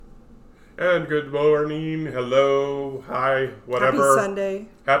And good morning, hello, hi, whatever. Happy Sunday.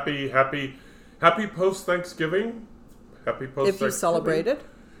 Happy post-Thanksgiving. Happy post-Thanksgiving. If you celebrated.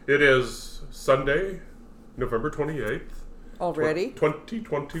 It is Sunday, November 28th. Already.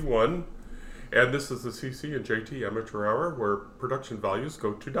 2021. And this is the CC and JT Amateur Hour, where production values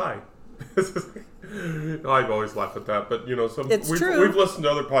go to die. I always laugh at that, but we've listened to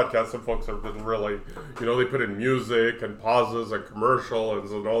other podcasts and folks have been really, they put in music and pauses and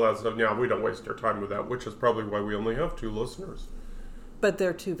commercials and all that stuff. Yeah, we don't waste our time with that, which is probably why we only have 2 listeners. But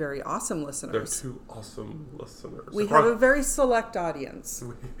they're 2 very awesome listeners. They're 2 awesome listeners. We have a very select audience.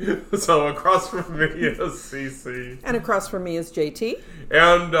 So across from me is CC. And across from me is JT.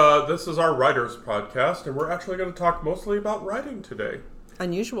 And this is our Writers Podcast, and we're actually going to talk mostly about writing today.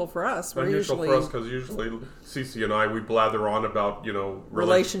 Unusual for us. Unusual for us because usually Cece and I, we blather on about,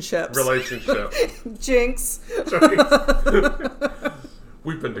 relationships. Jinx.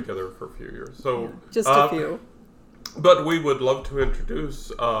 We've been together for a few years. So just a few. But we would love to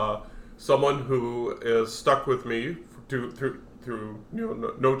introduce someone who is stuck with me through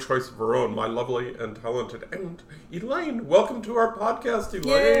no choice of her own, my lovely and talented aunt, Elaine. Welcome to our podcast,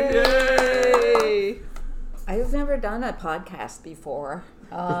 Elaine. Yay! I've never done a podcast before.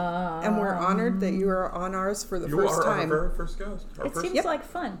 And we're honored that you are on ours for the first time. You are our very first guest. It seems like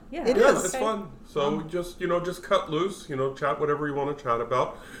fun. Yeah, it is. It's fun. So just cut loose, chat whatever you want to chat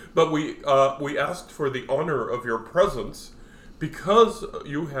about. But we asked for the honor of your presence because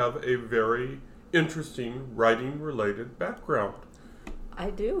you have a very interesting writing-related background. I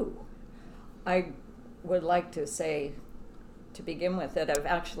do. I would like to say, to begin with, that I've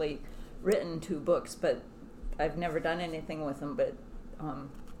actually written 2 books, but I've never done anything with them, but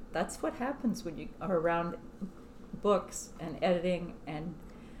that's what happens when you are around books and editing and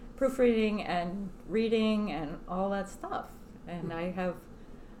proofreading and reading and all that stuff. And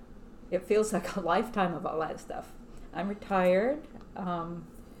it feels like a lifetime of all that stuff. I'm retired,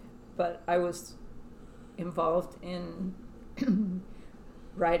 but I was involved in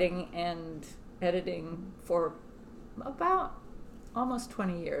writing and editing for about almost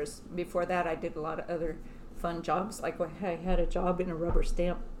 20 years. Before that, I did a lot of other fun jobs. Like I had a job in a rubber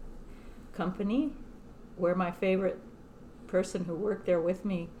stamp company where my favorite person who worked there with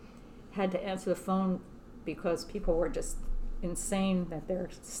me had to answer the phone because people were just insane that their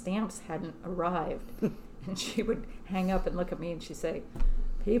stamps hadn't arrived. And she would hang up and look at me and she'd say,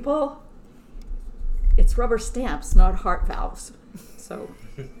 "People, it's rubber stamps, not heart valves." So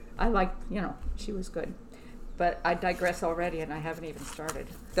I liked, she was good. But I digress already, and I haven't even started.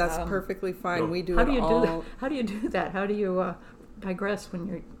 That's perfectly fine. We do How it do you all. do that? How do you do that? How do you digress when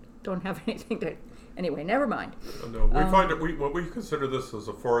you don't have anything to... Anyway, never mind. No, we find it. We consider this as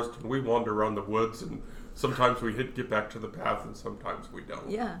a forest, and we wander around the woods, and sometimes we get back to the path, and sometimes we don't.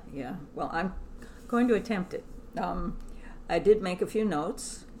 Yeah. Well, I'm going to attempt it. I did make a few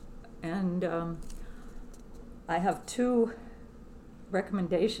notes, and I have 2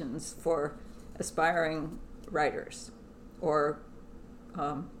 recommendations for aspiring writers or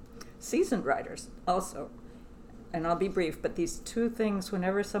seasoned writers also. And I'll be brief, but these 2 things,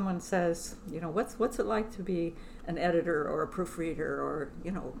 whenever someone says, what's it like to be an editor or a proofreader or,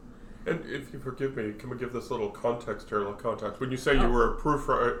 And if you forgive me, can we give this little context here, When you say you were a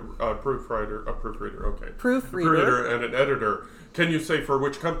proofreader, okay. Proofreader and an editor, can you say for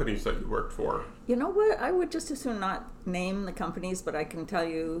which companies that you worked for? You know what? I would just as soon not name the companies, but I can tell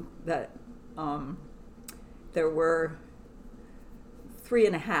you that there were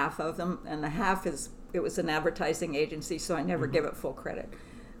 3.5 of them, and the half it was an advertising agency, so I never give it full credit.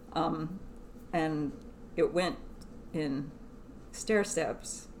 And it went in stair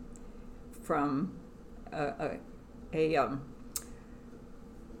steps from a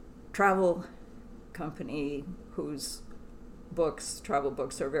travel company whose travel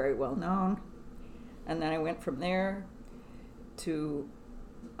books are very well known. And then I went from there to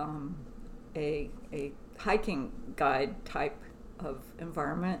a hiking guide type of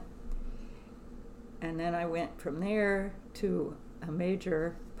environment. And then I went from there to a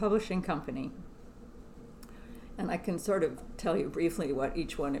major publishing company. And I can sort of tell you briefly what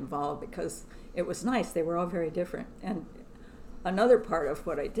each one involved because it was nice. They were all very different. And another part of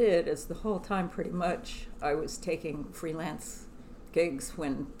what I did is the whole time pretty much I was taking freelance gigs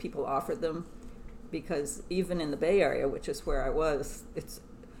when people offered them, because even in the Bay Area, which is where I was,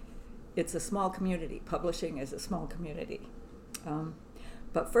 it's a small community. Publishing is a small community.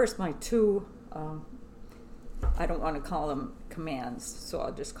 But first, my 2, I don't want to call them commands, so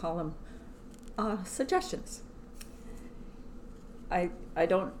I'll just call them suggestions. I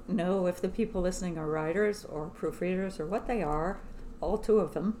don't know if the people listening are writers or proofreaders or what they are, all 2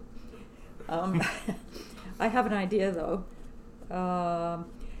 of them. I have an idea, though.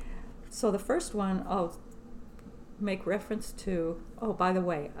 So the first one, I'll make reference to. Oh, by the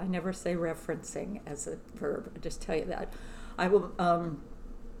way, I never say referencing as a verb. I just tell you that. I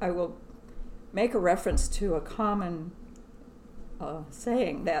will make a reference to a common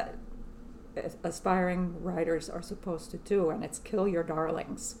saying that aspiring writers are supposed to do, and it's kill your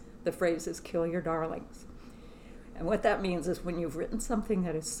darlings. The phrase is kill your darlings. And what that means is when you've written something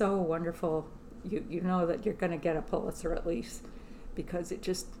that is so wonderful, you know that you're going to get a Pulitzer at least, because it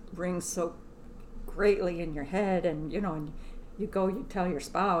just rings so greatly in your head, and and you tell your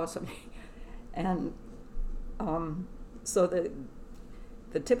spouse, and so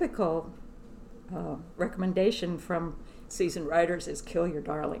the typical recommendation from seasoned writers is kill your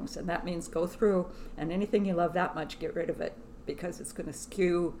darlings, and that means go through and anything you love that much, get rid of it, because it's going to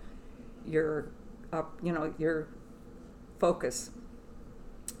skew your your focus.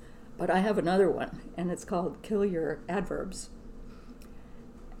 But I have another one, and it's called kill your adverbs.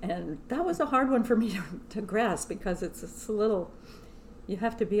 And that was a hard one for me to grasp, because it's a little, you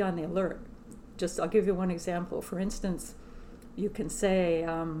have to be on the alert. I'll give you one example. For instance, you can say,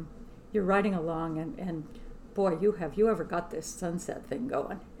 you're riding along and boy, have you ever got this sunset thing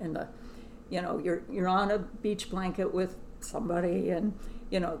going? And you're on a beach blanket with somebody, and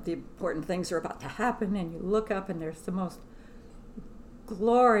the important things are about to happen, and you look up and there's the most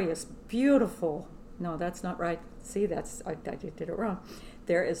glorious, beautiful, no, that's not right. See, I did it wrong.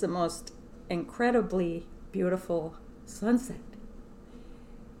 There is the most incredibly beautiful sunset.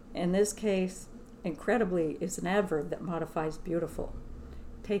 In this case, incredibly is an adverb that modifies beautiful.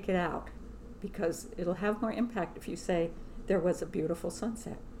 Take it out, because it'll have more impact if you say there was a beautiful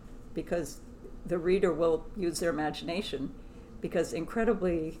sunset, because the reader will use their imagination, because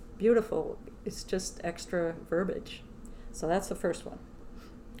incredibly beautiful is just extra verbiage. So that's the first one.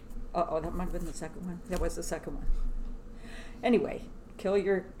 That might have been the second one. That was the second one. Anyway, kill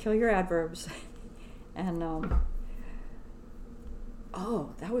your adverbs. And that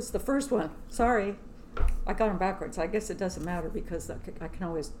was the first one. Sorry, I got them backwards. I guess it doesn't matter, because I can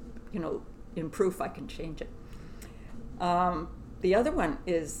always, in proof I can change it. The other one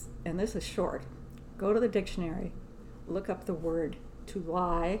is, and this is short, go to the dictionary, look up the word to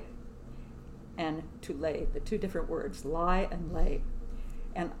lie and to lay, the two different words, lie and lay.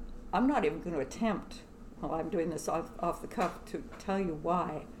 And I'm not even going to attempt, while I'm doing this off the cuff, to tell you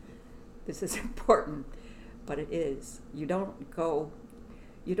why this is important, but it is. You don't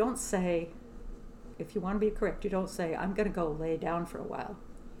say, if you want to be correct, you don't say, I'm going to go lay down for a while.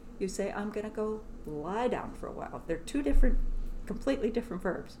 You say, I'm going to go lie down for a while. They're two completely different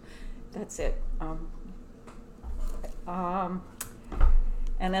verbs. That's it.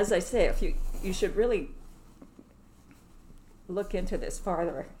 And as I say, you should really look into this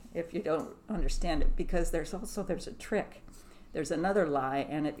farther if you don't understand it, because there's a trick. There's another lie,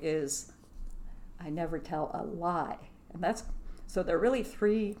 and it is, I never tell a lie. And so there are really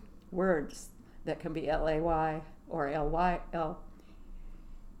three words that can be L-A-Y or L-Y-L.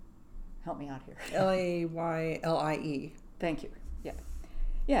 Help me out here. L-A-Y-L-I-E. Thank you.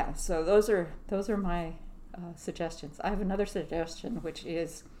 Yeah. So those are my suggestions. I have another suggestion, which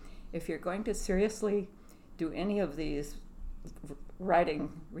is, if you're going to seriously do any of these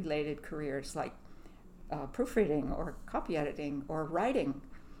writing-related careers, like proofreading or copy editing or writing,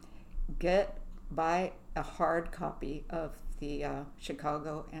 buy a hard copy of the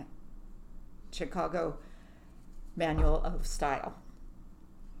Chicago Manual of Style.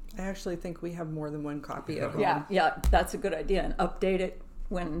 I actually think we have more than one copy at home. Yeah, that's a good idea, and update it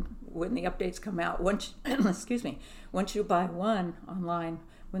when the updates come out. Once you buy one online,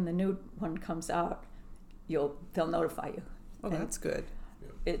 when the new one comes out, they'll notify you. Oh, and that's good.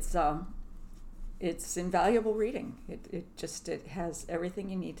 It's invaluable reading. It has everything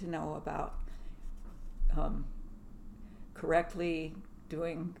you need to know about correctly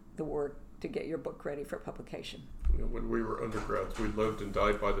doing the work to get your book ready for publication. When we were undergrads, we lived and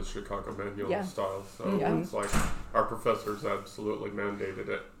died by the Chicago Manual of Style. So it's like our professors absolutely mandated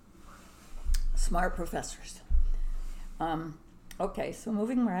it. Smart professors. Okay, so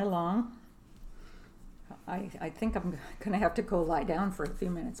moving right along. I think I'm going to have to go lie down for a few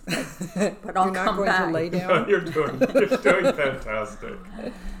minutes, but I'll come back. You're not going to lay down? You're doing fantastic.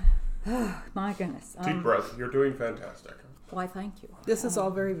 My goodness. Deep breath. You're doing fantastic. Why, thank you. This is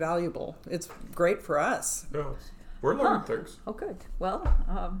all very valuable. It's great for us. No, we're learning things. Oh, good. Well,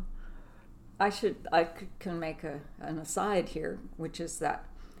 I can make an aside here, which is that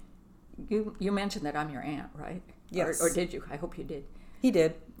you mentioned that I'm your aunt, right? Yes. Or did you? I hope you did. He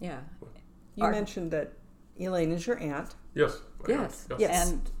did. Yeah. You mentioned that Elaine is your aunt. Yes. Yes.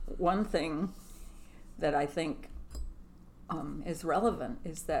 And one thing that I think is relevant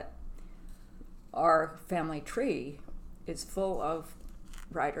is that our family tree is full of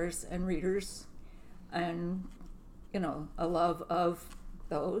writers and readers and, a love of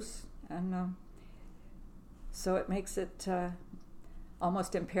those. And so it makes it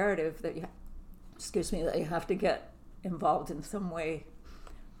almost imperative that you have to get involved in some way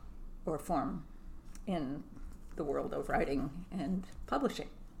or form in the world of writing and publishing.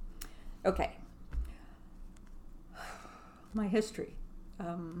 Okay. My history.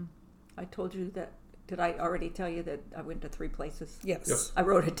 I told you that. Did I already tell you that I went to 3 places? Yes. I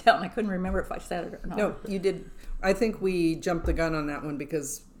wrote it down. I couldn't remember if I said it or not. No, you did. I think we jumped the gun on that one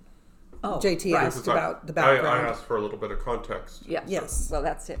because JT asked about the background. I asked for a little bit of context. Yeah. Yes. Well,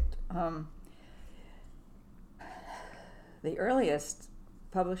 that's it. The earliest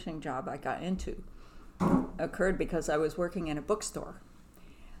publishing job I got into occurred because I was working in a bookstore.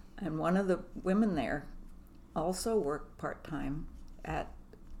 And one of the women there also worked part-time at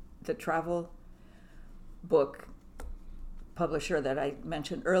the travel book publisher that I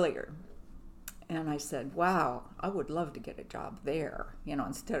mentioned earlier. And I said, wow, I would love to get a job there.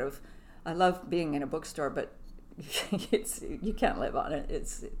 Instead of, I love being in a bookstore, but you can't live on it.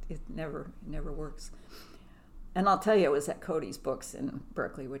 It never works. And I'll tell you, it was at Cody's Books in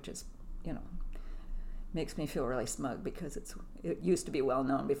Berkeley, which is, makes me feel really smug because it used to be well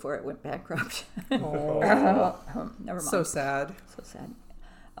known before it went bankrupt. Never mind. So sad. So sad.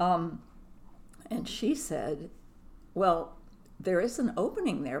 And she said, well, there is an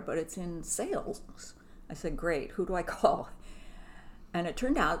opening there, but it's in sales. I said, great, who do I call? And it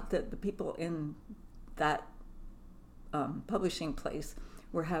turned out that the people in that publishing place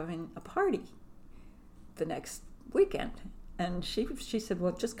were having a party the next weekend. And she said,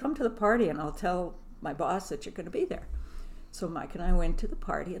 well, just come to the party and I'll tell my boss that you're going to be there. So Mike and I went to the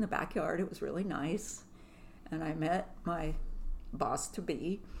party in the backyard. It was really nice. And I met my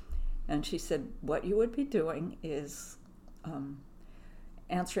boss-to-be. And she said, what you would be doing is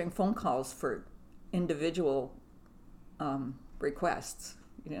answering phone calls for individual requests.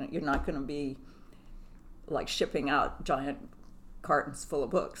 You're not going to be like shipping out giant cartons full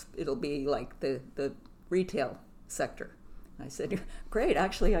of books. It'll be like the retail sector. I said, great,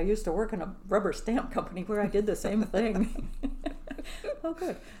 actually I used to work in a rubber stamp company where I did the same thing. Oh,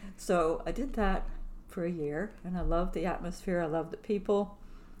 good. So I did that for a year, and I loved the atmosphere, I loved the people.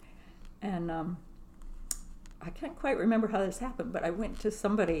 And I can't quite remember how this happened, but I went to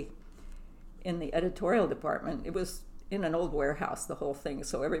somebody in the editorial department. It was in an old warehouse, the whole thing,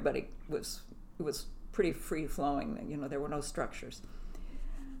 so everybody it was pretty free-flowing, there were no structures.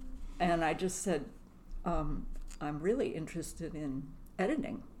 And I just said, I'm really interested in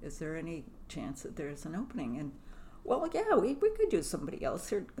editing. Is there any chance that there's an opening? And, well, yeah, we could use somebody else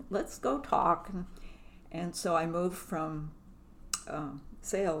here. Let's go talk. And so I moved from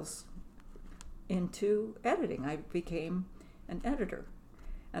sales into editing. I became an editor.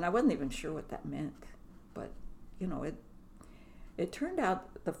 And I wasn't even sure what that meant. But, it turned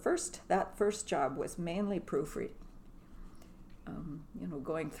out that first job was mainly proofreading.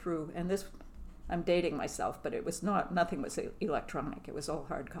 Going through, and this, I'm dating myself, but it was nothing was electronic. It was all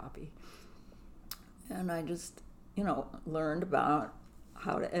hard copy. And I just, learned about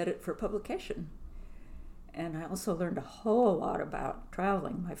how to edit for publication. And I also learned a whole lot about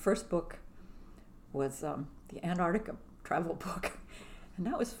traveling. My first book was the Antarctica travel book. And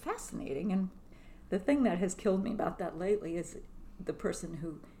that was fascinating. And the thing that has killed me about that lately is the person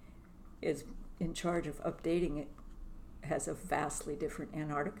who is in charge of updating it has a vastly different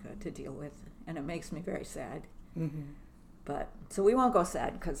Antarctica to deal with, and it makes me very sad. Mm-hmm. But so we won't go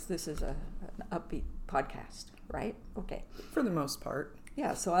sad because this is an upbeat podcast, right? Okay. For the most part.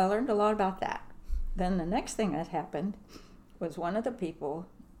 Yeah, so I learned a lot about that. Then the next thing that happened was one of the people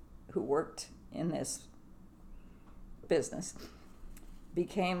who worked in this business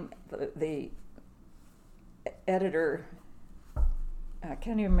became the editor. I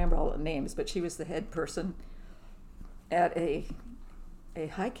can't even remember all the names, but she was the head person at a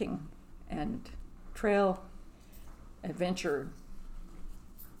hiking and trail adventure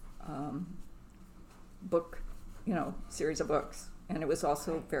book, series of books. And it was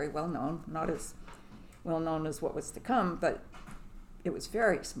also very well known, not as well known as what was to come, but it was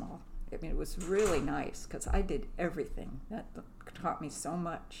very small. I mean, it was really nice because I did everything. That taught me so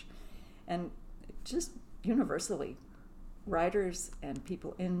much. And just universally, writers and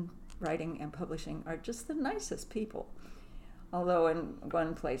people in writing and publishing are just the nicest people. Although in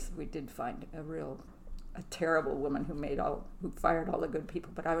one place we did find a terrible woman who fired all the good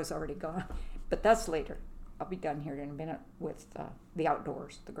people, but I was already gone. But that's later. I'll be done here in a minute with the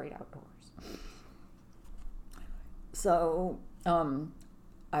outdoors, the great outdoors. So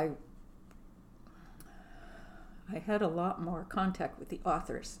I had a lot more contact with the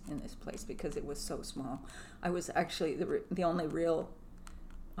authors in this place because it was so small. I was actually the only real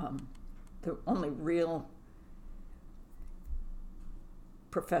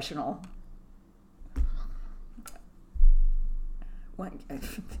professional.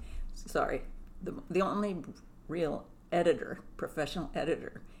 Sorry, the only real professional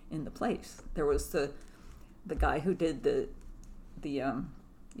editor in the place. There was the guy who did the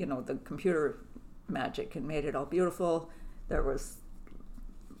computer magic and made it all beautiful. There was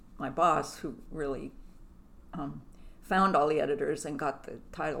my boss who really found all the editors and got the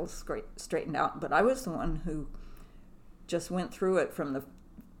titles straightened out. But I was the one who just went through it from the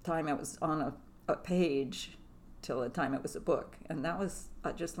time it was on a page till the time it was a book. And I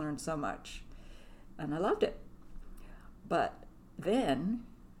just learned so much. And I loved it. But then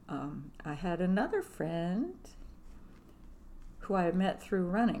I had another friend who I met through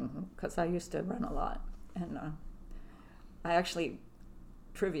running, because I used to run a lot. And I actually,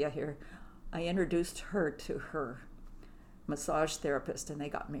 trivia here, I introduced her to her massage therapist, and they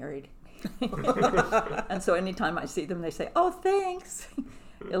got married. And so anytime I see them, they say, "Oh, thanks."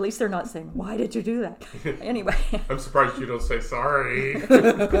 At least they're not saying, "Why did you do that?" Anyway. I'm surprised you don't say sorry.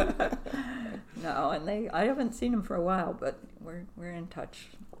 No, and I haven't seen them for a while, but we're in touch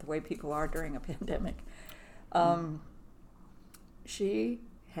the way people are during a pandemic. She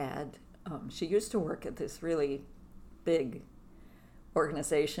used to work at this really big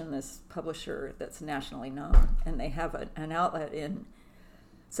organization, this publisher that's nationally known, and they have an outlet in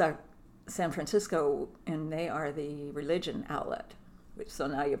San Francisco, and they are the religion outlet. So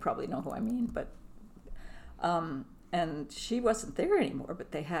now you probably know who I mean, but and she wasn't there anymore,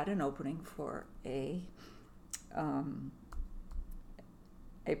 but they had an opening for a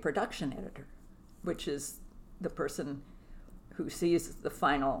production editor, which is the person who sees the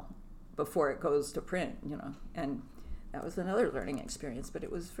final before it goes to print, and that was another learning experience, but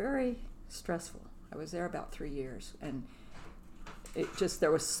it was very stressful. I was there about 3 years, and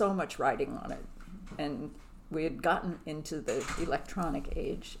there was so much writing on it, and we had gotten into the electronic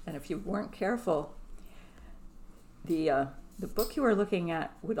age, and if you weren't careful, the book you were looking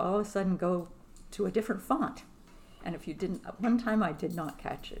at would all of a sudden go to a different font, and if you didn't, one time I did not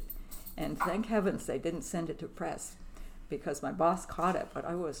catch it, and thank heavens they didn't send it to press, because my boss caught it, but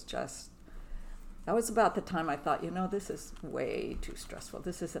that was about the time I thought, this is way too stressful.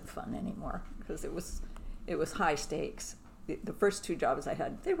 This isn't fun anymore, because it was high stakes. The first 2 jobs I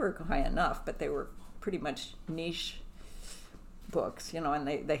had, they were high enough, but they were pretty much niche books, and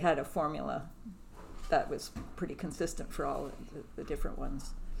they had a formula that was pretty consistent for all the different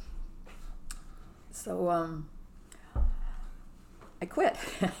ones. So I quit.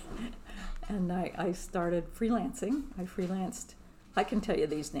 And I started freelancing. I can tell you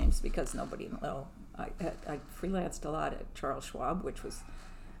these names because nobody will know. I freelanced a lot at Charles Schwab, which was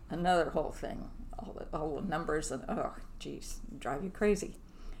another whole thing. All the numbers and, drive you crazy.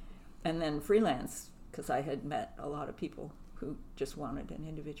 And then freelance, because I had met a lot of people who just wanted an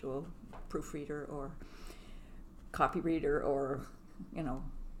individual proofreader or copy reader or,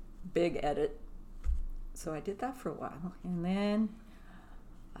 big edit. So I did that for a while. And then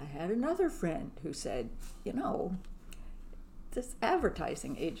I had another friend who said, this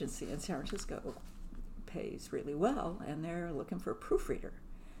advertising agency in San Francisco pays really well, and they're looking for a proofreader.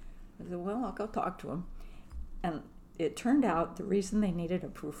 I said, well, I'll go talk to them. And it turned out the reason they needed a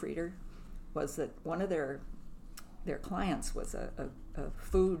proofreader was that one of their clients was a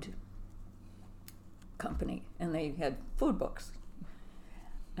food company, and they had food books.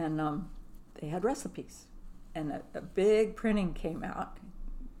 And they had recipes. And a big printing came out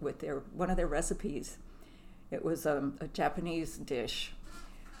with one of their recipes. It was a Japanese dish,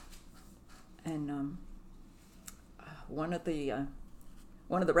 and one of the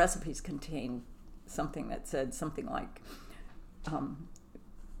recipes contained something that said something like,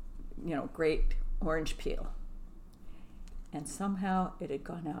 great orange peel, and somehow it had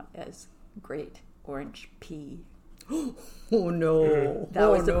gone out as great orange pea. Oh no!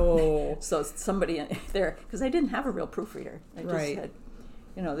 So somebody there, because I didn't have a real proofreader. I just had,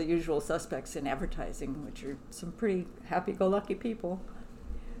 the usual suspects in advertising, which are some pretty happy-go-lucky people.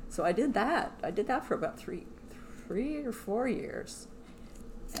 So I did that. I did that for about three or 4 years,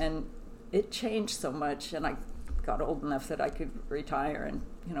 and it changed so much. And I got old enough that I could retire and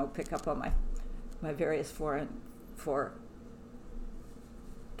pick up on my various 4Ks,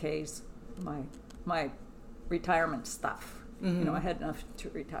 my retirement stuff. Mm-hmm. I had enough to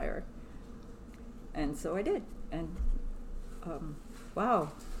retire. And so I did. And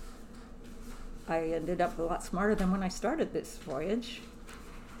wow, I ended up a lot smarter than when I started this voyage.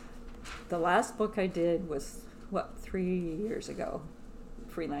 The last book I did was, 3 years ago,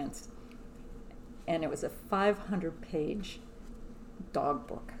 freelance. And it was a 500-page dog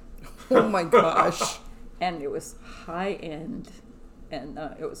book. Oh my gosh. And it was high-end. And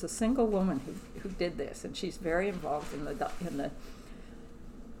it was a single woman who did this. And she's very involved in the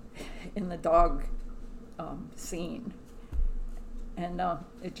dog scene. And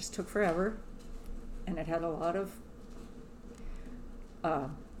it just took forever. And it had a lot of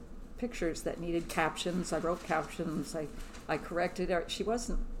pictures that needed captions. I wrote captions. I corrected her. She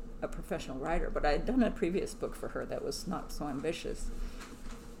wasn't a professional writer, but I had done a previous book for her that was not so ambitious.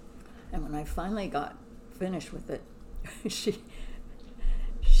 And when I finally got finished with it, she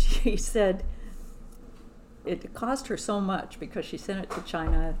said it cost her so much because she sent it to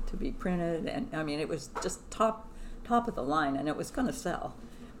China to be printed, and I mean it was just top of the line, and it was going to sell.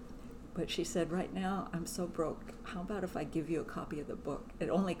 But she said, right now I'm so broke. How about if I give you a copy of the book? It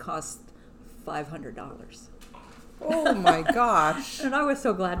only cost $500. Oh my gosh. And I was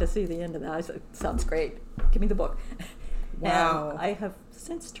so glad to see the end of that. I said, sounds great. Give me the book. Wow. And I have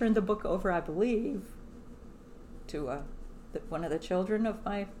since turned the book over, I believe, to one of the children of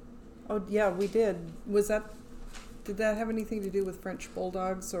my... Oh, yeah, we did. Did that have anything to do with French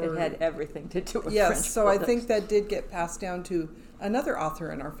bulldogs? Or? It had everything to do with French bulldogs. Yes, so bulldogs. I think that did get passed down to another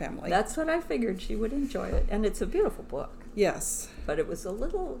author in our family. That's what I figured. She would enjoy it. And it's a beautiful book. Yes. But it was a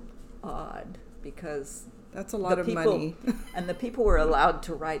little odd because... That's a lot of money. And the people were allowed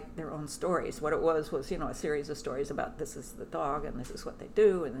to write their own stories. What it was, a series of stories about this is the dog and this is what they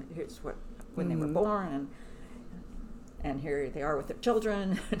do and here's when they were born and here they are with their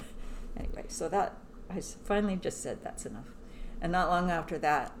children. Anyway, so that I finally just said that's enough. And not long after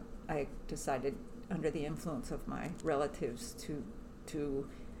that, I decided, under the influence of my relatives, to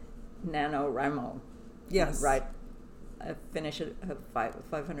NaNoWriMo. Yes. Right. Finish a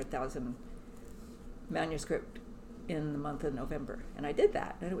 500,000 manuscript in the month of November, and I did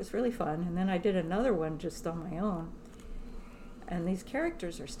that, and it was really fun. And then I did another one just on my own, and these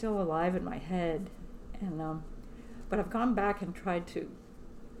characters are still alive in my head, and but I've gone back and tried to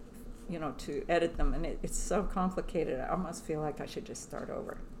edit them, and it's so complicated. I almost feel like I should just start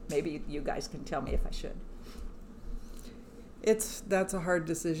over. Maybe you guys can tell me if I should. That's a hard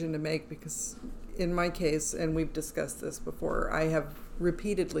decision to make, because in my case, and we've discussed this before, I have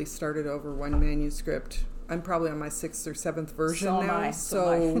repeatedly started over one manuscript. I'm probably on my 6th or 7th version now.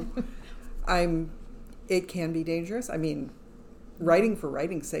 So it can be dangerous. I mean, writing for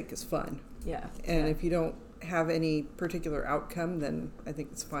writing's sake is fun. Yeah. And if you don't have any particular outcome, then I think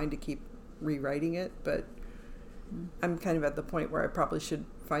it's fine to keep rewriting it. But I'm kind of at the point where I probably should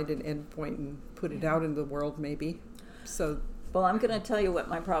find an end point and put it out in the world, maybe. So. Well, I'm going to tell you what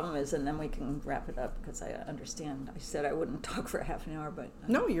my problem is, and then we can wrap it up, because I understand. I said I wouldn't talk for half an hour, but...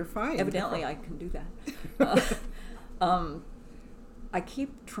 No, you're fine. Evidently, I can do that. I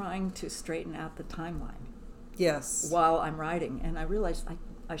keep trying to straighten out the timeline. Yes. While I'm writing, and I realize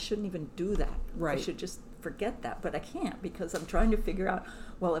I shouldn't even do that. Right. I should just forget that, but I can't, because I'm trying to figure out,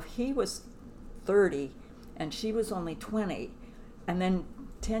 well, if he was 30 and she was only 20, and then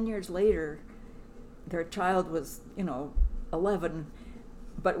 10 years later, their child was, 11,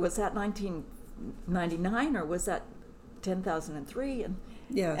 but was that 1999 or was that 10,003? And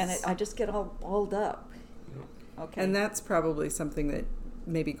yes, and I just get all balled up. Okay, and that's probably something that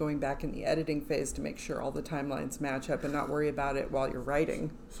maybe going back in the editing phase to make sure all the timelines match up and not worry about it while you're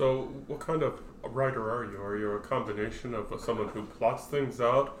writing. So, what kind of writer are you? Are you a combination of someone who plots things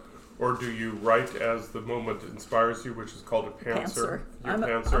out, or do you write as the moment inspires you, which is called a pantser?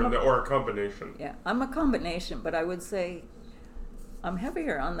 Or a combination? Yeah, I'm a combination, but I would say I'm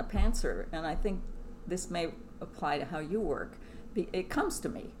heavier on the pantser, and I think this may apply to how you work. It comes to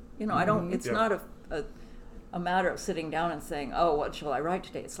me. I don't. It's not a matter of sitting down and saying, "Oh, what shall I write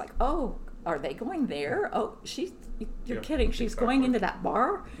today?" It's like, "Oh, are they going there? Oh, you're kidding. She's going into that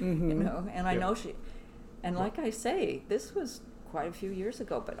bar, And I know she. And like I say, this was quite a few years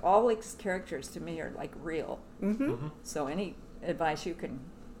ago, but all these characters to me are like real. Mm-hmm. So any advice you can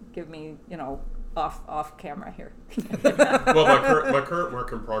give me, off camera here. Well, my current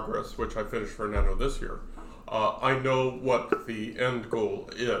work in progress, which I finished for Nano this year, I know what the end goal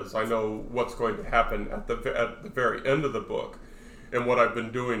is. I know what's going to happen at the very end of the book, and what I've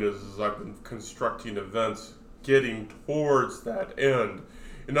been doing is I've been constructing events getting towards that end.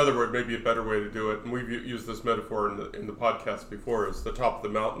 In other words, maybe a better way to do it, and we've used this metaphor in the podcast before, is the top of the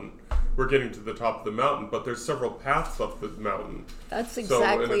mountain. we're getting to the top of the mountain, but there's several paths up the mountain. That's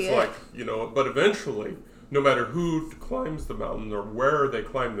exactly and it's it. like, you know, but eventually, no matter who climbs the mountain or where they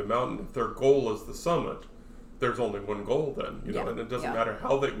climb the mountain, if their goal is the summit, there's only one goal then, you know, and it doesn't matter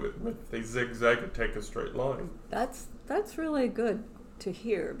how they zigzag and take a straight line. That's really good to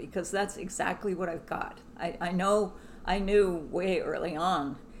hear, because that's exactly what I've got. I knew way early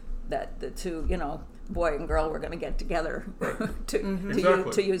on that the two, you know, boy and girl were going to get together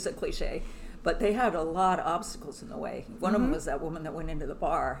to use a cliche, but they had a lot of obstacles in the way. One of them was that woman that went into the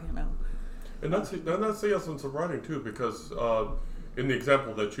bar, you know. And that's the essence of writing too, because in the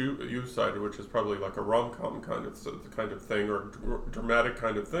example that you cited, which is probably like a rom-com kind of thing or dramatic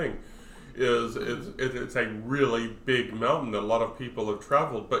kind of thing, it's a really big mountain that a lot of people have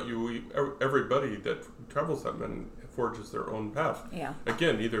traveled, but everybody that travels that mountain forges their own path. Yeah.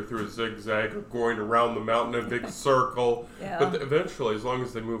 Again, either through a zigzag or going around the mountain in a big circle. Yeah. But eventually, as long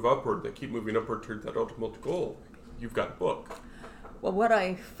as they move upward, they keep moving upward toward that ultimate goal. You've got a book. Well, what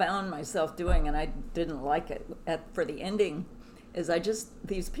I found myself doing, and I didn't like it for the ending, is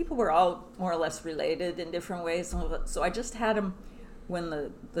these people were all more or less related in different ways. So I just had them, when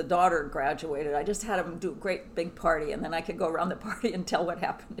the daughter graduated, I just had them do a great big party, and then I could go around the party and tell what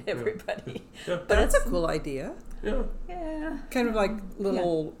happened to everybody. Yeah. But that's a cool idea. Yeah. Yeah. Kind of like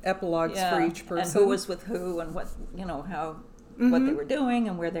little epilogues for each person. And who was with who, and what, you know, how, what they were doing,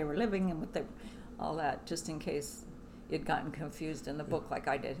 and where they were living, and all that, just in case you'd gotten confused in the book like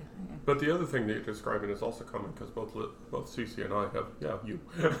I did. Yeah. But the other thing that you're describing is also common, because both Cece and I have,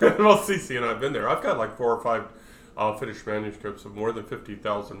 both Cece and I have been there. I've got like 4 or 5 finished manuscripts of more than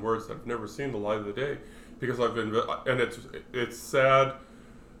 50,000 words that I've never seen the light of the day, because I've been, and it's sad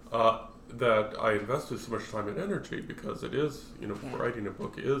that I invested so much time and energy, because it is, you know, writing a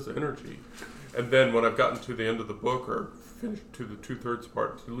book is energy. And then when I've gotten to the end of the book, or finished to the 2/3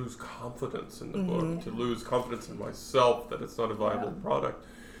 part, to lose confidence in the book, to lose confidence in myself that it's not a viable product.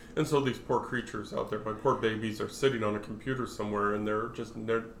 And so these poor creatures out there, my poor babies, are sitting on a computer somewhere, and they're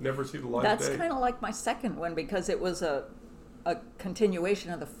never see the light of day. That's kind of like my second one, because it was a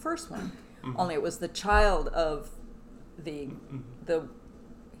continuation of the first one, only it was the child of the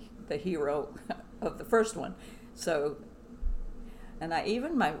hero of the first one. So, and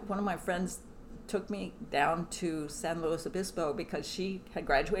one of my friends took me down to San Luis Obispo, because she had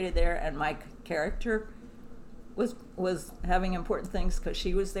graduated there, and my character was having important things because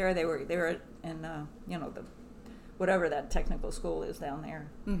she was there. They were in you know, the whatever that technical school is down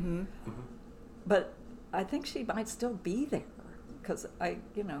there. But I think she might still be there, because I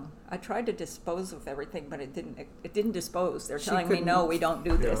tried to dispose of everything, but it didn't dispose. They're telling me, no, we don't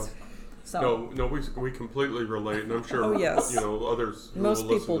do this. So no, we completely relate, and I'm sure you know, others who most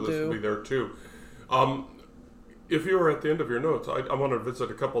will people listen to this do. will be there too. If you were at the end of your notes, I want to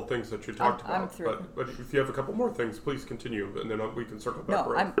visit a couple of things that you talked about. I'm through. But if you have a couple more things, please continue, and then we can circle back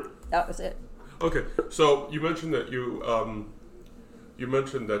around. That was it. Okay, so you mentioned that you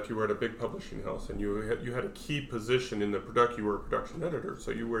were at a big publishing house, and you had a key position in the production. You were a production editor,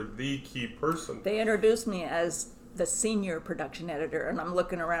 so you were the key person. They introduced me as the senior production editor, and I'm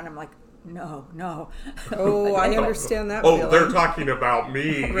looking around. I'm like, no. Oh, I understand that. Oh, feeling. They're talking about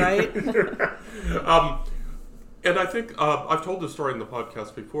me, right? And I think I've told this story in the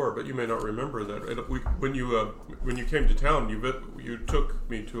podcast before, but you may not remember that. When you came to town, you took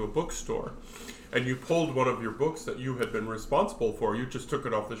me to a bookstore, and you pulled one of your books that you had been responsible for. You just took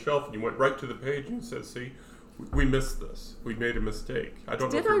it off the shelf, and you went right to the page and said, "See, we missed this. We made a mistake." I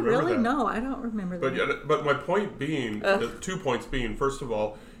don't know if you remember really? that. No, I don't remember that. But my point being, the 2 points being, first of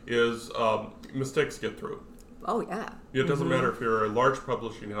all, is mistakes get through. Oh, yeah. It doesn't matter if you're a large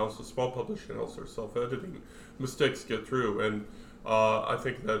publishing house, a small publishing house, or self-editing. Mistakes get through. And I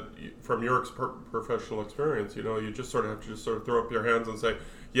think that from your professional experience, you know, you just sort of have to throw up your hands and say,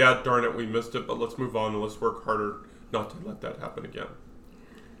 yeah, darn it, we missed it, but let's move on and let's work harder not to let that happen again.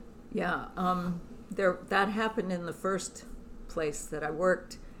 Yeah. That happened in the first place that I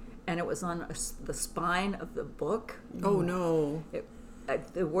worked, and it was on the spine of the book. Oh, no.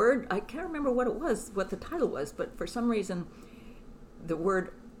 The word, I can't remember what the title was, but for some reason the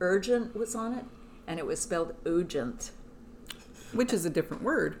word urgent was on it, and it was spelled urgent, which is a different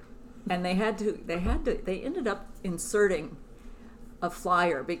word. And they ended up inserting a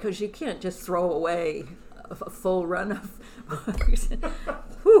flyer, because you can't just throw away a full run of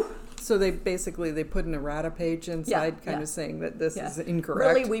whew. So they put an errata page inside, kind of saying that this is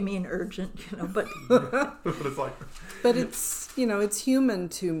incorrect. Really, we mean urgent, you know, but it's like. But it's, you know, it's human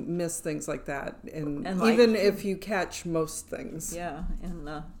to miss things like that, and even if you catch most things. Yeah, and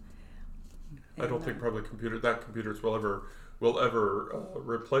I don't think probably computers will ever will ever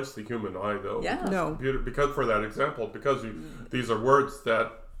replace the human eye, though. Yeah. No. Because for that example, because these are words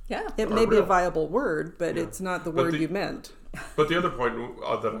that it may be a viable word, but it's not the word you meant. But the other point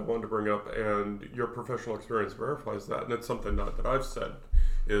that I wanted to bring up, and your professional experience verifies that, and it's something that I've said,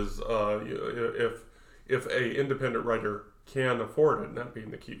 is if a independent writer can afford it, and that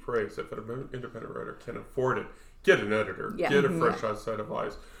being the key phrase, if an independent writer can afford it, get an editor, get a fresh set of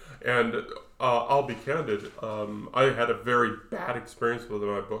eyes. And I'll be candid, I had a very bad experience with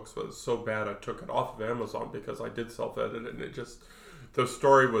my books. It was so bad I took it off of Amazon because I did self-edit it, and it just... The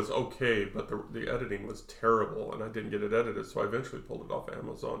story was okay, but the editing was terrible, and I didn't get it edited, so I eventually pulled it off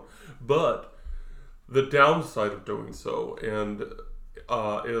Amazon. But the downside of doing so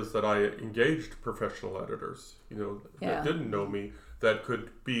is that I engaged professional editors, that didn't know me, that could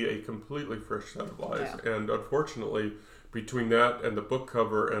be a completely fresh set of eyes. Yeah. And unfortunately, between that and the book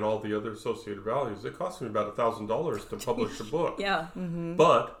cover and all the other associated values, it cost me about $1,000 to publish a book. Yeah. Mm-hmm.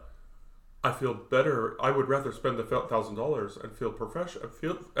 But I feel better. I would rather spend the $1,000 and feel professional,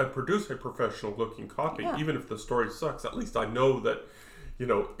 and produce a professional-looking copy, even if the story sucks. At least I know that,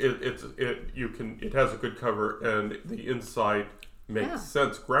 it has a good cover and the inside makes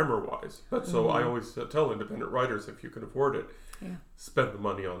sense grammar-wise. But so I always tell independent writers, if you can afford it, spend the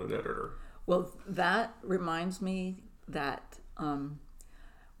money on an editor. Well, that reminds me that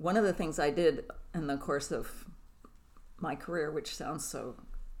one of the things I did in the course of my career, which sounds so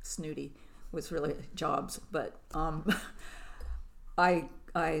snooty, was really jobs, but I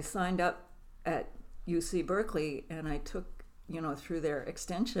signed up at UC Berkeley, and I took through their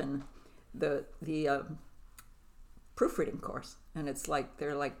extension the proofreading course, and it's like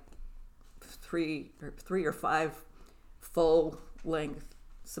they're like three or five full length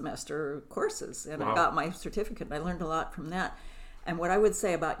semester courses, and I got my certificate, and I learned a lot from that. And what I would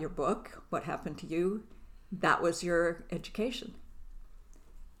say about your book, What Happened to You, that was your education.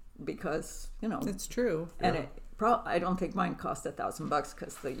 Because it's true, and I don't think mine cost $1,000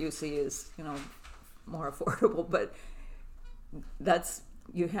 because the UC is more affordable. But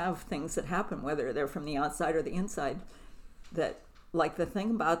you have things that happen, whether they're from the outside or the inside, that, like the thing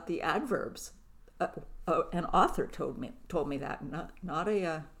about the adverbs. An author told me that, not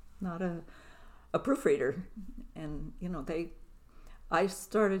a proofreader, and I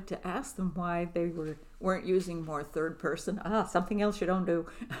started to ask them why they weren't using more third person. Something else you don't do.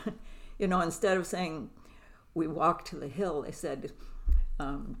 Instead of saying, we walked to the hill, they said,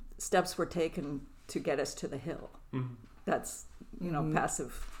 steps were taken to get us to the hill. Mm-hmm. That's,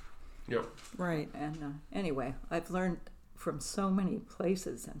 passive. Yep. Right. And anyway, I've learned from so many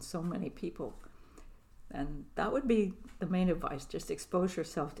places and so many people. And that would be the main advice. Just expose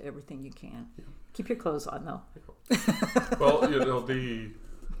yourself to everything you can. Yeah. Keep your clothes on, though. Well, the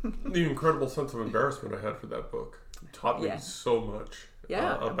incredible sense of embarrassment I had for that book taught me so much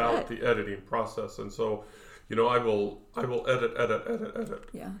about the editing process. And so, I will edit.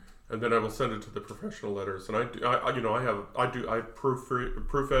 Yeah. And then I will send it to the professional editors. And I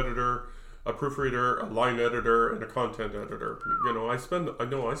proofreader, a proofreader, a line editor, and a content editor. I spend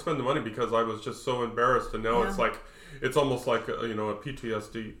the money because I was just so embarrassed, and now it's almost like a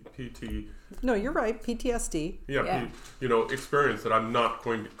PTSD. No, you're right, PTSD. Yeah. Experience that I'm not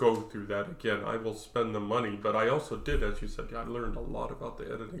going to go through that again. I will spend the money, but I also did, as you said, I learned a lot about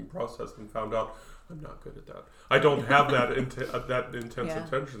the editing process and found out I'm not good at that. I don't have that intense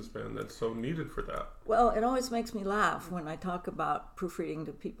attention span that's so needed for that. Well, it always makes me laugh when I talk about proofreading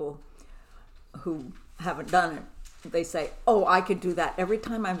to people who haven't done it. They say, I could do that. Every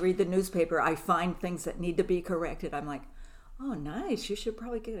time I read the newspaper, I find things that need to be corrected. I'm like, oh, nice. You should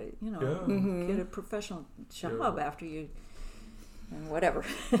probably get get a professional job after you, and whatever.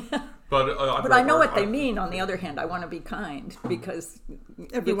 But I know what they mean. On the other hand, I want to be kind because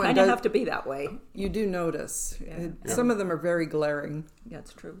you kind of have to be that way. You do notice. Yeah. Some of them are very glaring.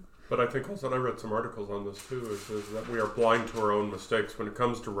 That's true. But I think also, and I read some articles on this too, is that we are blind to our own mistakes when it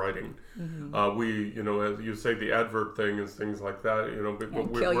comes to writing. Mm-hmm. We, as you say, the adverb thing and things like that,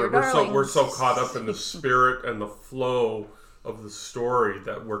 we're so caught up in the spirit and the flow of the story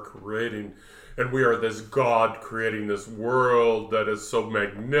that we're creating. And we are this God creating this world that is so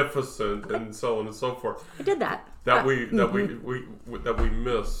magnificent and so on and so forth. I did that. That we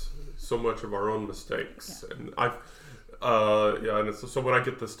miss so much of our own mistakes. Yeah. And and so when I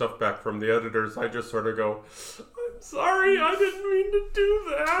get the stuff back from the editors, I just sort of go, I'm sorry, I didn't mean to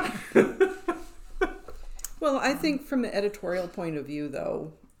do that. Well, I think from the editorial point of view,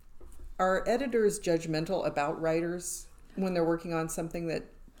 though, are editors judgmental about writers when they're working on something that,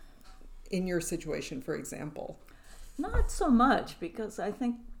 in your situation, for example? Not so much, because I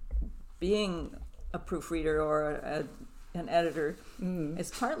think being a proofreader or an editor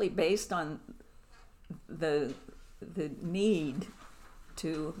is partly based on the need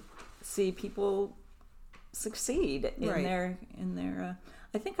to see people succeed in their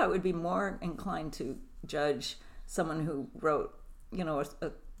I think I would be more inclined to judge someone who wrote,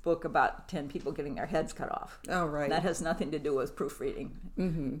 a book about 10 people getting their heads cut off. Oh, right. That has nothing to do with proofreading.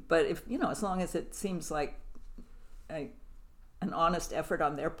 Mm-hmm. But if, as long as it seems like an honest effort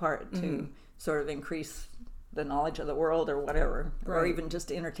on their part to sort of increase the knowledge of the world or whatever, or even just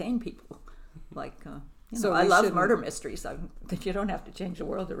to entertain people. Like, so I love murder mysteries. You don't have to change the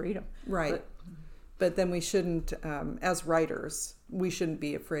world to read them. Right. But then we shouldn't, as writers, we shouldn't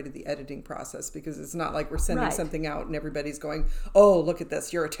be afraid of the editing process, because it's not like we're sending something out and everybody's going, oh, look at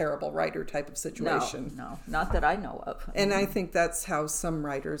this, you're a terrible writer type of situation. No, not that I know of. And I think that's how some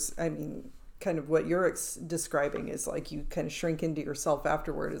writers, kind of what you're describing is like you kind of shrink into yourself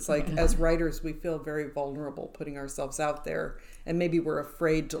afterward. It's like as writers, we feel very vulnerable putting ourselves out there, and maybe we're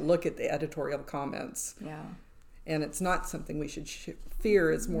afraid to look at the editorial comments. Yeah. And it's not something we should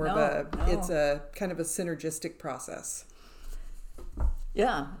fear. It's more it's a kind of a synergistic process.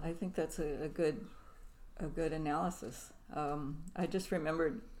 Yeah, I think that's a good analysis. I just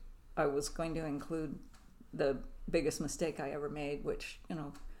remembered I was going to include the biggest mistake I ever made, which,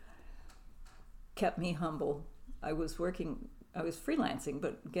 kept me humble. I was freelancing,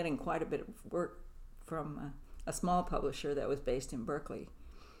 but getting quite a bit of work from a small publisher that was based in Berkeley.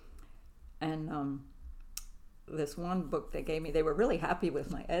 And this one book they gave me, they were really happy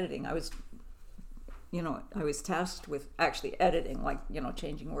with my editing. I was tasked with actually editing, like,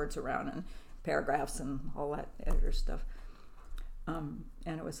 changing words around and paragraphs and all that editor stuff. And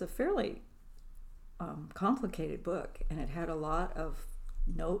it was a fairly complicated book, and it had a lot of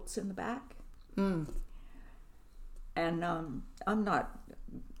notes in the back. And I'm not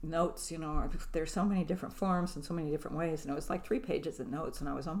notes, there's so many different forms and so many different ways, and it was like 3 pages of notes, and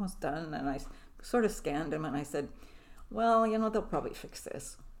I was almost done, and I sort of scanned them, and I said, well, they'll probably fix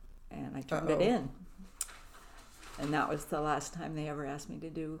this, and I turned it in, and that was the last time they ever asked me to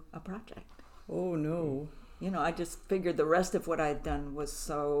do a project. Oh no. I just figured the rest of what I'd done was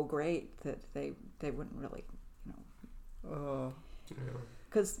so great that they wouldn't really, Oh. Yeah.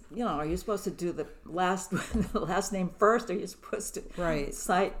 Because, are you supposed to do the last name first? Or are you supposed to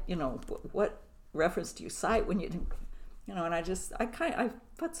cite, what reference do you cite when you, and I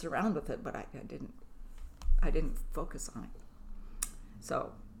futzed around with it, but I didn't focus on it.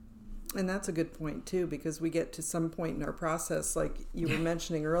 So. And that's a good point too, because we get to some point in our process, like you were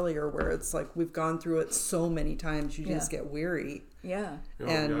mentioning earlier, where it's like we've gone through it so many times, you just get weary. Yeah.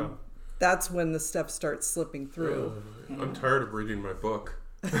 And that's when the stuff starts slipping through. I'm tired of reading my book.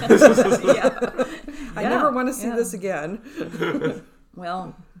 I never want to see this again.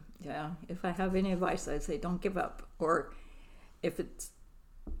 Well, if I have any advice, I'd say don't give up. Or if it's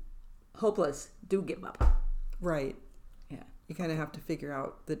hopeless, do give up. Right. Yeah. You kind of have to figure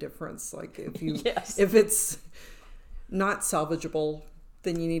out the difference. Like if you if it's not salvageable,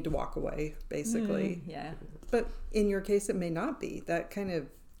 then you need to walk away, basically. Yeah. But in your case, it may not be. That kind of,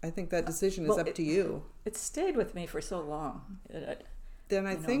 I think that decision is up to you. It stayed with me for so long. Then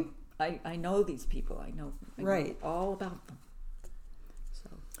I think I know these people. I know all about them. So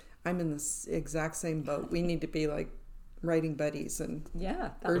I'm in this exact same boat. We need to be like writing buddies and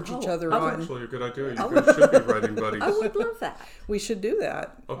urge each other on. That's actually a good idea. You should be writing buddies. I would love that. We should do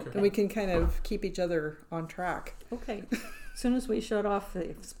that. Okay. And we can kind of keep each other on track. Okay. As soon as we shut off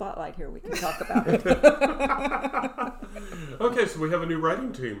the spotlight here, we can talk about it. Okay, so we have a new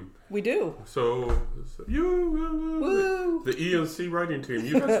writing team. We do. So the E&C writing team.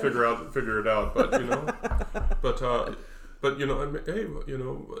 You guys figure it out,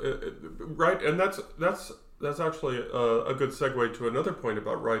 right, and that's actually a good segue to another point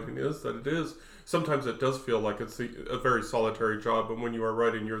about writing, is that sometimes it does feel like it's a very solitary job, and when you are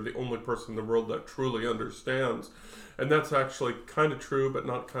writing, you're the only person in the world that truly understands. And that's actually kind of true, but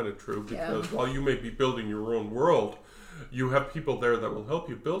not kind of true, because while you may be building your own world, you have people there that will help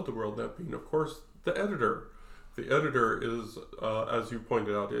you build the world, that being, of course, the editor. The editor is, as you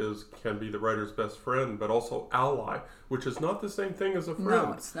pointed out, can be the writer's best friend, but also ally, which is not the same thing as a friend.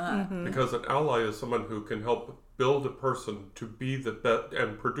 No, it's not. Mm-hmm. Because an ally is someone who can help build a person to be the best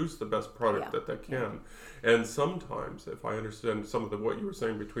and produce the best product that they can. And sometimes, if I understand some of what you were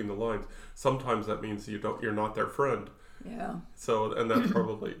saying between the lines, sometimes that means you're not their friend. Yeah. So, and that's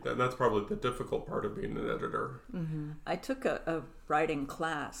probably the difficult part of being an editor. Mm-hmm. I took a writing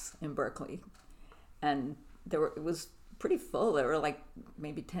class in Berkeley, and it was pretty full. There were like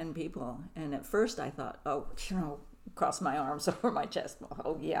maybe 10 people, and at first I thought, cross my arms over my chest.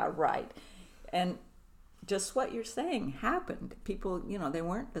 Oh yeah, right. And just what you're saying happened. People, you know, they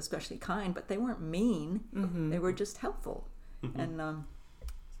weren't especially kind, but they weren't mean. They were just helpful. And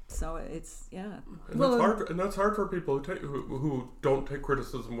so it's, yeah. And that's hard for people who don't take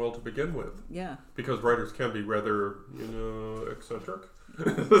criticism well to begin with. Yeah. Because writers can be rather, you know, eccentric.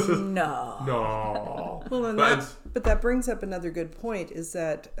 No. Well, but that brings up another good point, is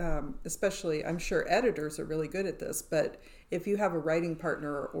that especially, I'm sure editors are really good at this, but if you have a writing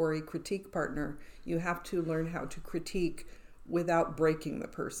partner or a critique partner, you have to learn how to critique without breaking the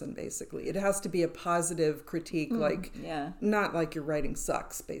person, basically. It has to be a positive critique, not like your writing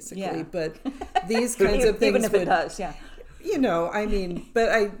sucks, basically, but these kinds of things. Even if it does, yeah. You know, I mean,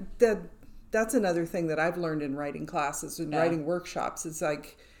 but that's another thing that I've learned in writing classes and writing workshops. It's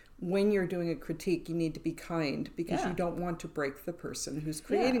like, when you're doing a critique, you need to be kind, because you don't want to break the person who's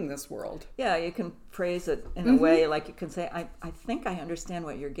creating this world. Yeah, you can phrase it in a way, like you can say, I think I understand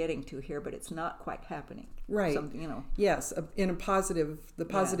what you're getting to here, but it's not quite happening. Right. Something, you know. Yes, the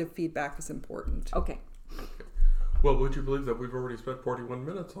positive feedback is important. Okay. Well, would you believe that we've already spent 41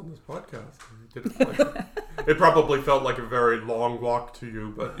 minutes on this podcast? It probably felt like a very long walk to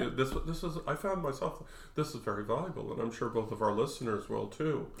you, but this is, I found myself, this is very valuable, and I'm sure both of our listeners will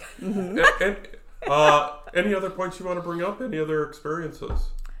too. And any other points you want to bring up? Any other experiences?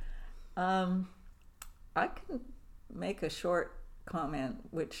 I can make a short comment,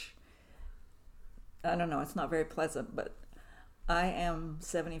 which, I don't know, it's not very pleasant, but I am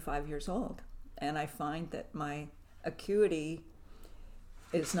 75 years old, and I find that my acuity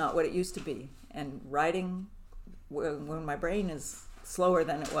is not what it used to be, and writing when my brain is slower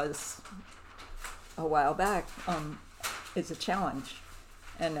than it was a while back is a challenge,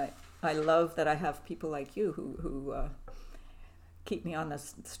 and I love that I have people like you who keep me on the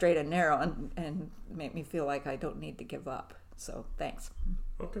straight and narrow and make me feel like I don't need to give up. So thanks.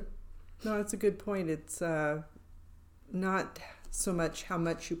 Okay. No, that's a good point. It's not so much how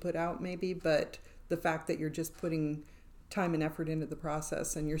much you put out, maybe, but the fact that you're just putting time and effort into the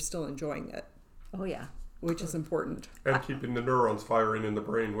process and you're still enjoying it. Oh, yeah. Which is important. And keeping the neurons firing in the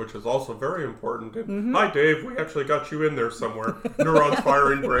brain, which is also very important. And hi, Dave. We actually got you in there somewhere. Neurons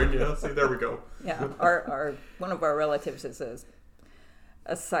firing brain. Yeah, see, there we go. Yeah. Our one of our relatives is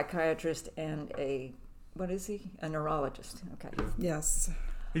a psychiatrist and a neurologist. Okay. Yeah. Yes.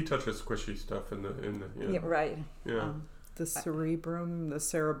 He touches squishy stuff in the yeah, right. Yeah. The cerebrum, the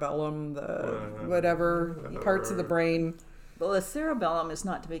cerebellum, the whatever parts of the brain. Well, the cerebellum is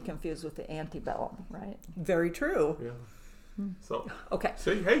not to be confused with the antebellum, right? Very true. Yeah. So, okay.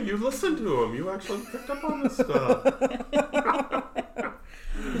 See, hey, you listened to him. You actually picked up on this stuff.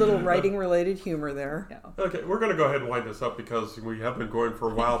 Little writing-related humor there. Yeah. Okay, we're going to go ahead and wind this up because we have been going for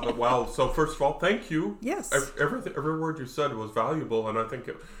a while. But so first of all, thank you. Yes. Every word you said was valuable, and I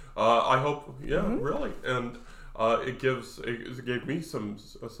think I hope, really, and it gave me some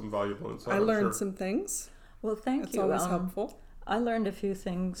valuable insight. I learned some things. Well, thank you. It's always helpful. I learned a few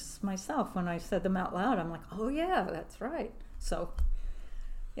things myself when I said them out loud. I'm like, oh yeah, that's right. So,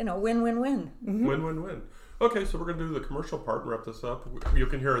 win-win-win. Win-win-win. Okay, so we're going to do the commercial part and wrap this up. You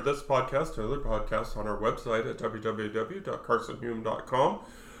can hear this podcast and other podcasts on our website at www.carsonhume.com.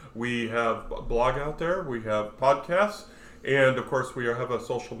 We have a blog out there. We have podcasts. And, of course, we have a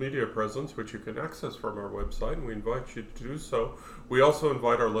social media presence, which you can access from our website, and we invite you to do so. We also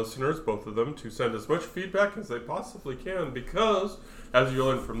invite our listeners, both of them, to send as much feedback as they possibly can because, as you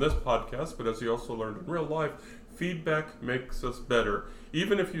learned from this podcast, but as you also learned in real life, feedback makes us better.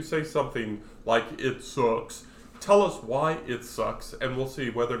 Even if you say something like, it sucks, tell us why it sucks, and we'll see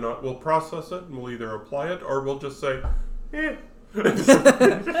whether or not we'll process it, and we'll either apply it, or we'll just say,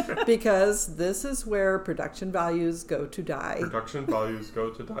 because this is where production values go to die. Production values go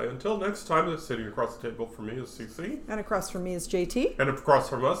to die. Until next time, sitting across the table from me is CC. And across from me is JT. And across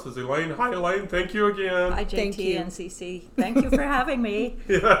from us is Elaine. Hi, Elaine. Thank you again. Hi, JT and CC. Thank you for having me.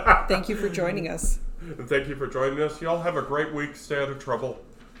 Thank you for joining us. And thank you for joining us. Y'all have a great week. Stay out of trouble.